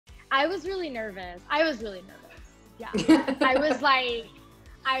I was really nervous. Yeah. I was like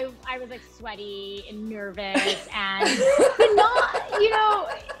sweaty and nervous but not,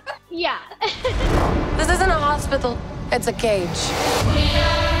 yeah. This isn't a hospital, it's a cage.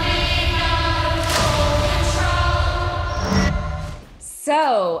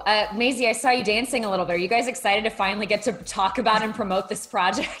 So, Maisie, I saw you dancing a little bit. Are you guys excited to finally get to talk about and promote this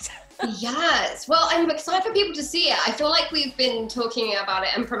project? Yes. Well, I'm excited for people to see it. I feel like we've been talking about it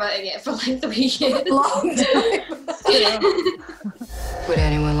and promoting it for like 3 years. Long time. Would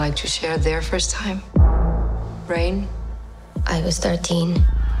anyone like to share their first time? Rahne? I was 13.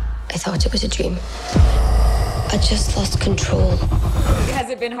 I thought it was a dream. I just lost control. Has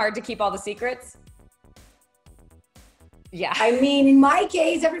it been hard to keep all the secrets? Yeah. I mean, in my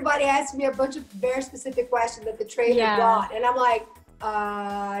case, everybody asked me a bunch of very specific questions that the trailer brought. And I'm like,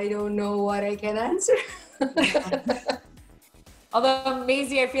 I don't know what I can answer. Although,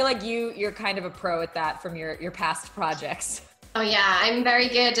 Maisie, I feel like you're kind of a pro at that from your past projects. Oh yeah, I'm very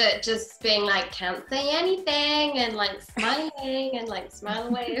good at just being like, can't say anything, and like smiling and like smile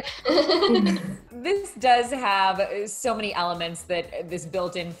away. This does have so many elements that this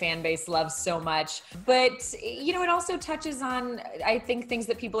built-in fan base loves so much. But, it also touches on, I think, things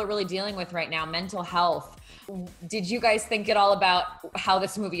that people are really dealing with right now, mental health. Did you guys think at all about how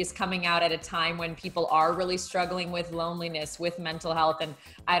this movie is coming out at a time when people are really struggling with loneliness, with mental health? And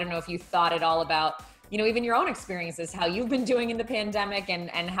I don't know if you thought at all about, even your own experiences, how you've been doing in the pandemic and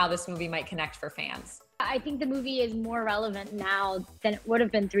how this movie might connect for fans. I think the movie is more relevant now than it would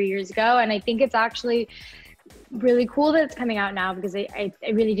have been 3 years ago. And I think it's actually really cool that it's coming out now, because I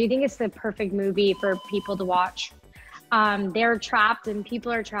really do think it's the perfect movie for people to watch. They're trapped and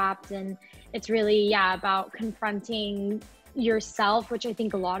people are trapped, and it's really, about confronting yourself, which I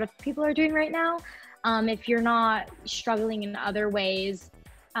think a lot of people are doing right now. If you're not struggling in other ways,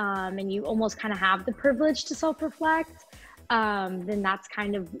 and you almost kind of have the privilege to self-reflect, then that's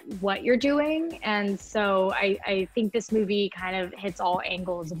kind of what you're doing. And so I think this movie kind of hits all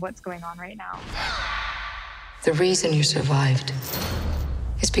angles of what's going on right now. The reason you survived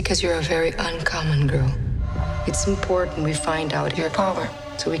is because you're a very uncommon girl. It's important we find out your power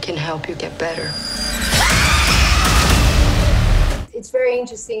so we can help you get better. It's very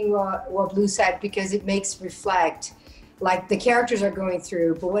interesting what Blu said, because it makes reflect like the characters are going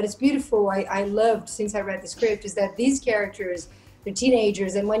through. But what is beautiful, I loved since I read the script, is that these characters, they're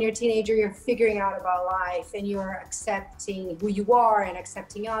teenagers, and when you're a teenager, you're figuring out about life, and you're accepting who you are and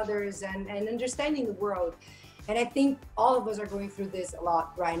accepting others and understanding the world. And I think all of us are going through this a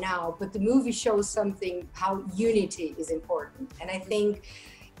lot right now, but the movie shows something, how unity is important. And I think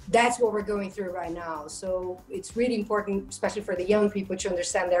that's what we're going through right now. So it's really important, especially for the young people, to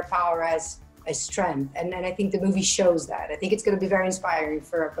understand their power as strength. And I think the movie shows that. I think it's going to be very inspiring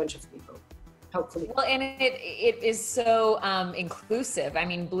for a bunch of people, hopefully. Well, and it is so inclusive. I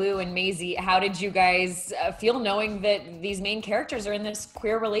mean, Blu and Maisie, how did you guys feel knowing that these main characters are in this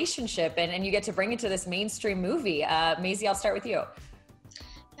queer relationship and you get to bring it to this mainstream movie? Maisie, I'll start with you.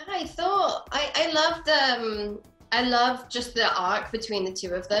 Yeah, I thought, I love just the arc between the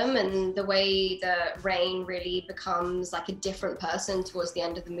two of them, and the way that Rahne really becomes like a different person towards the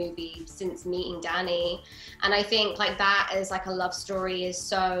end of the movie since meeting Dani. And I think like that as like a love story is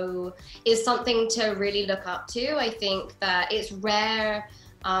something to really look up to. I think that it's rare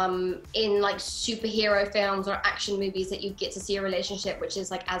in like superhero films or action movies that you get to see a relationship which is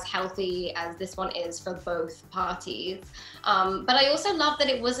like as healthy as this one is for both parties. But I also love that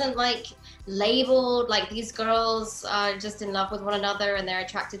it wasn't like labeled, like these girls are just in love with one another and they're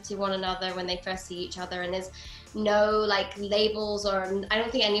attracted to one another when they first see each other, and there's no like labels, or I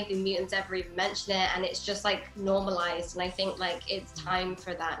don't think any of the mutants ever even mention it, and it's just like normalized. And I think like it's time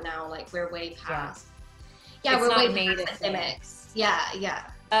for that now. Like we're way past. Yeah, we're way past the gimmicks. Yeah.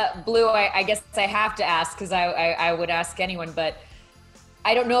 Blu, I guess I have to ask, because I would ask anyone, but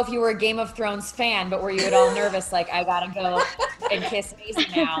I don't know if you were a Game of Thrones fan, but were you at all nervous, like, I gotta go and kiss Maisie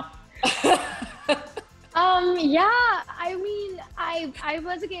now? Yeah, I mean, I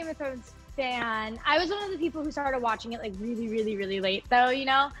was a Game of Thrones fan. I was one of the people who started watching it like really, really, really late though,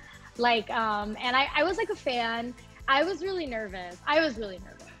 like, and I was like a fan. I was really nervous.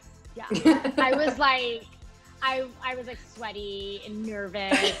 Yeah. I was like sweaty and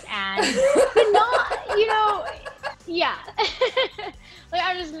nervous but not, yeah. Like,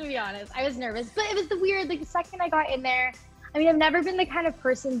 I'm just gonna be honest. I was nervous, but it was the weird, like the second I got in there, I mean, I've never been the kind of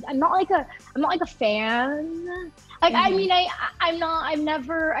person, I'm not like a fan. Like, I mean, I've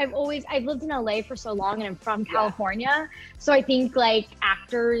lived in LA for so long and I'm from California. So I think like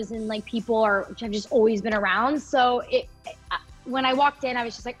actors and like people have just always been around. So when I walked in, I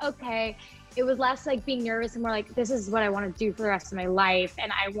was just like, okay. It was less like being nervous and more like, this is what I want to do for the rest of my life.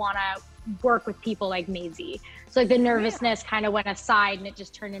 And I want to work with people like Maisie. So like the nervousness kind of went aside, and it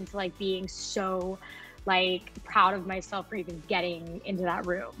just turned into like being so like proud of myself for even getting into that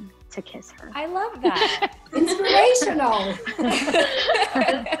room to kiss her. I love that. Inspirational.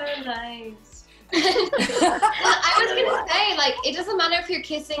 That's so nice. I was gonna say, like, it doesn't matter if you're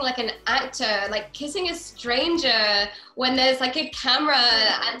kissing like an actor, like kissing a stranger when there's like a camera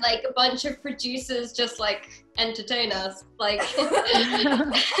and like a bunch of producers just like entertain us, like that's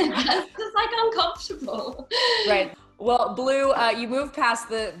just like uncomfortable. Right. Well, Blu, you moved past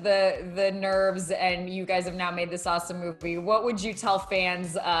the nerves, and you guys have now made this awesome movie. What would you tell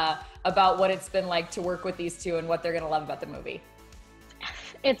fans about what it's been like to work with these two and what they're gonna love about the movie?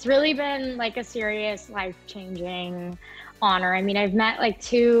 It's really been like a serious life-changing honor. I mean, I've met like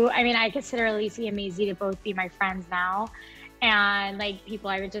two, I mean, I consider Alice and Maisie to both be my friends now, and like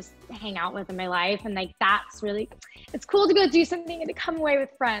people I would just hang out with in my life. And like, that's really, it's cool to go do something and to come away with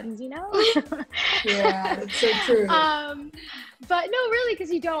friends, you know? Yeah, that's so true. But no, really,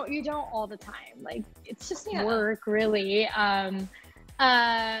 because you don't all the time. Like, it's just work, really. And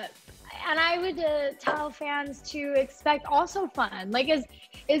I would tell fans to expect also fun. Like,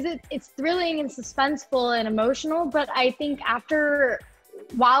 it's thrilling and suspenseful and emotional, but I think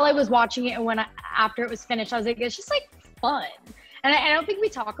while I was watching it and after it was finished, I was like, it's just like fun. And I don't think we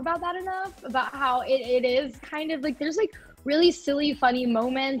talk about that enough, about how it is kind of like, there's like really silly, funny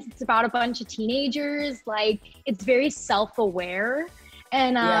moments. It's about a bunch of teenagers. Like, it's very self-aware.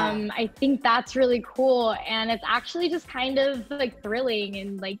 And I think that's really cool. And it's actually just kind of like thrilling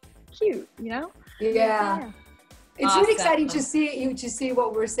and like cute, you know? Yeah. It's awesome. Really exciting to see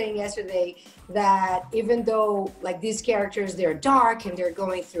what we were saying yesterday, that even though like these characters, they're dark and they're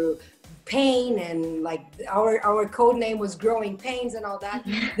going through pain, and like our code name was Growing Pains and all that,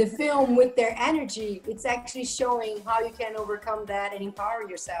 the film with their energy, it's actually showing how you can overcome that and empower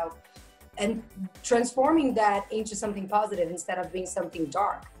yourself and transforming that into something positive instead of being something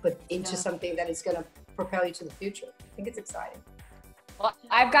dark, but into something that is going to propel you to the future. I think it's exciting. Well,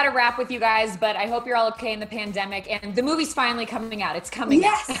 I've got to wrap with you guys, but I hope you're all okay in the pandemic, and the movie's finally coming out. It's coming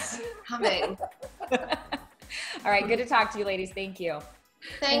out. Yes! Coming. All right, good to talk to you, ladies. Thank you.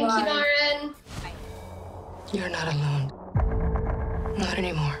 Thank you, Lauren. Bye. You're not alone. Not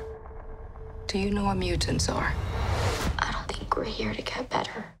anymore. Do you know what mutants are? I don't think we're here to get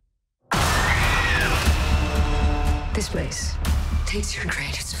better. This place takes your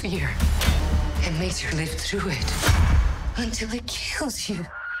greatest fear and makes you live through it until it kills you.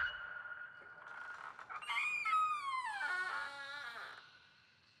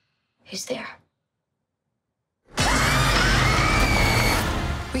 Who's there?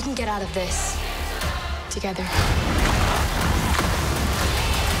 We can get out of this together.